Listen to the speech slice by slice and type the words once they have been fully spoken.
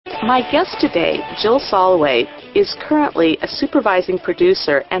My guest today, Jill Soloway, is currently a supervising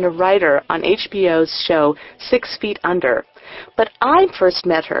producer and a writer on HBO's show 6 Feet Under. But I first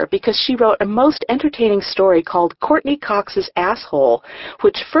met her because she wrote a most entertaining story called Courtney Cox's Asshole,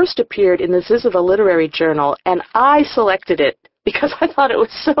 which first appeared in the Ziziva Literary Journal, and I selected it because I thought it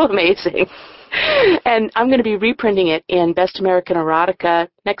was so amazing. And I'm going to be reprinting it in Best American Erotica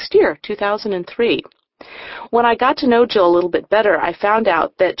next year, 2003. When I got to know Jill a little bit better, I found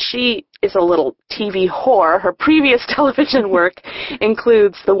out that she is a little TV whore. Her previous television work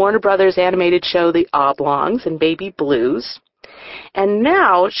includes the Warner Brothers animated show The Oblongs and Baby Blues. And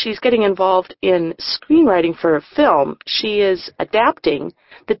now she's getting involved in screenwriting for a film. She is adapting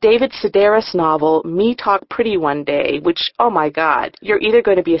the David Sedaris novel Me Talk Pretty One Day, which, oh my God, you're either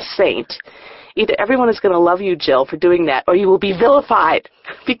going to be a saint. Either everyone is going to love you, Jill, for doing that, or you will be vilified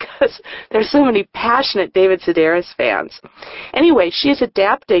because there's so many passionate David Sedaris fans. Anyway, she is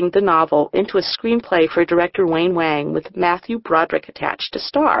adapting the novel into a screenplay for director Wayne Wang with Matthew Broderick attached to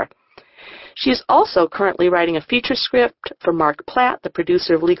star. She is also currently writing a feature script for Mark Platt, the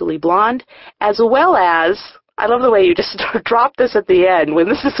producer of Legally Blonde, as well as, I love the way you just drop this at the end, when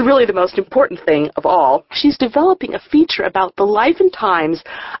this is really the most important thing of all. She's developing a feature about the life and times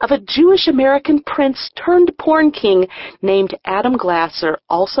of a Jewish-American prince turned porn king named Adam Glasser,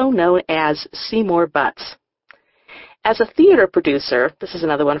 also known as Seymour Butts. As a theater producer, this is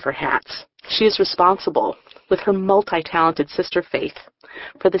another one of her hats, she is responsible, with her multi-talented sister Faith,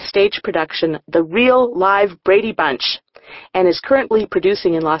 for the stage production The Real Live Brady Bunch, and is currently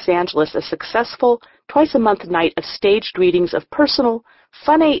producing in Los Angeles a successful twice-a-month night of staged readings of personal,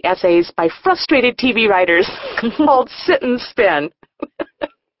 funny essays by frustrated TV writers called Sit and Spin.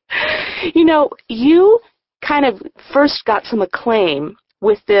 You know, you kind of first got some acclaim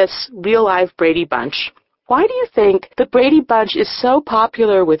with this Real Live Brady Bunch. Why do you think the Brady Bunch is so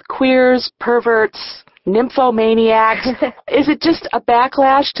popular with queers, perverts, nymphomaniacs? Is it just a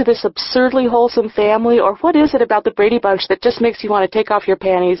backlash to this absurdly wholesome family, or what is it about the Brady Bunch that just makes you want to take off your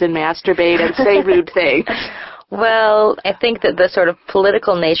panties and masturbate and say rude things? Well, I think that the sort of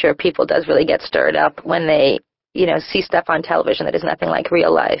political nature of people does really get stirred up when they, see stuff on television that is nothing like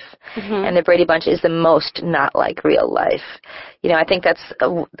real life. Mm-hmm. And the Brady Bunch is the most not like real life. I think that's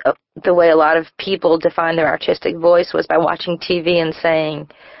the way a lot of people define their artistic voice was by watching TV and saying,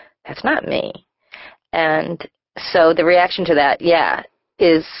 that's not me. And so the reaction to that,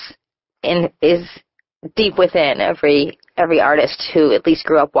 is deep within every artist who at least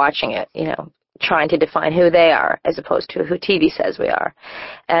grew up watching it, trying to define who they are as opposed to who TV says we are.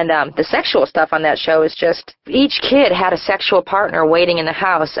 And the sexual stuff on that show is just, each kid had a sexual partner waiting in the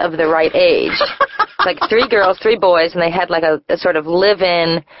house of the right age. Like 3 girls, 3 boys, and they had like a sort of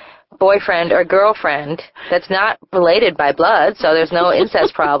live-in boyfriend or girlfriend that's not related by blood, so there's no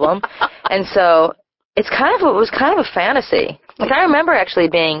incest problem. And so it was kind of a fantasy. Like, I remember actually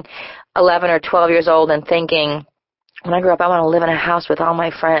being 11 or 12 years old and thinking, when I grow up, I want to live in a house with all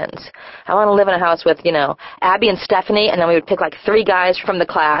my friends. I want to live in a house with, Abby and Stephanie, and then we would pick like 3 guys from the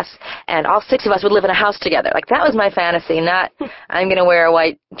class, and all 6 of us would live in a house together. Like, that was my fantasy, not I'm going to wear a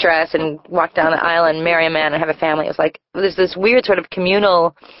white dress and walk down the aisle and marry a man and have a family. It was like, there's this weird sort of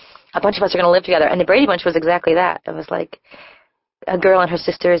communal, a bunch of us are going to live together. And the Brady Bunch was exactly that. It was like a girl and her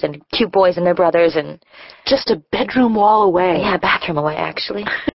sisters and cute boys and their brothers and just a bedroom wall away. Yeah, a bathroom away, actually.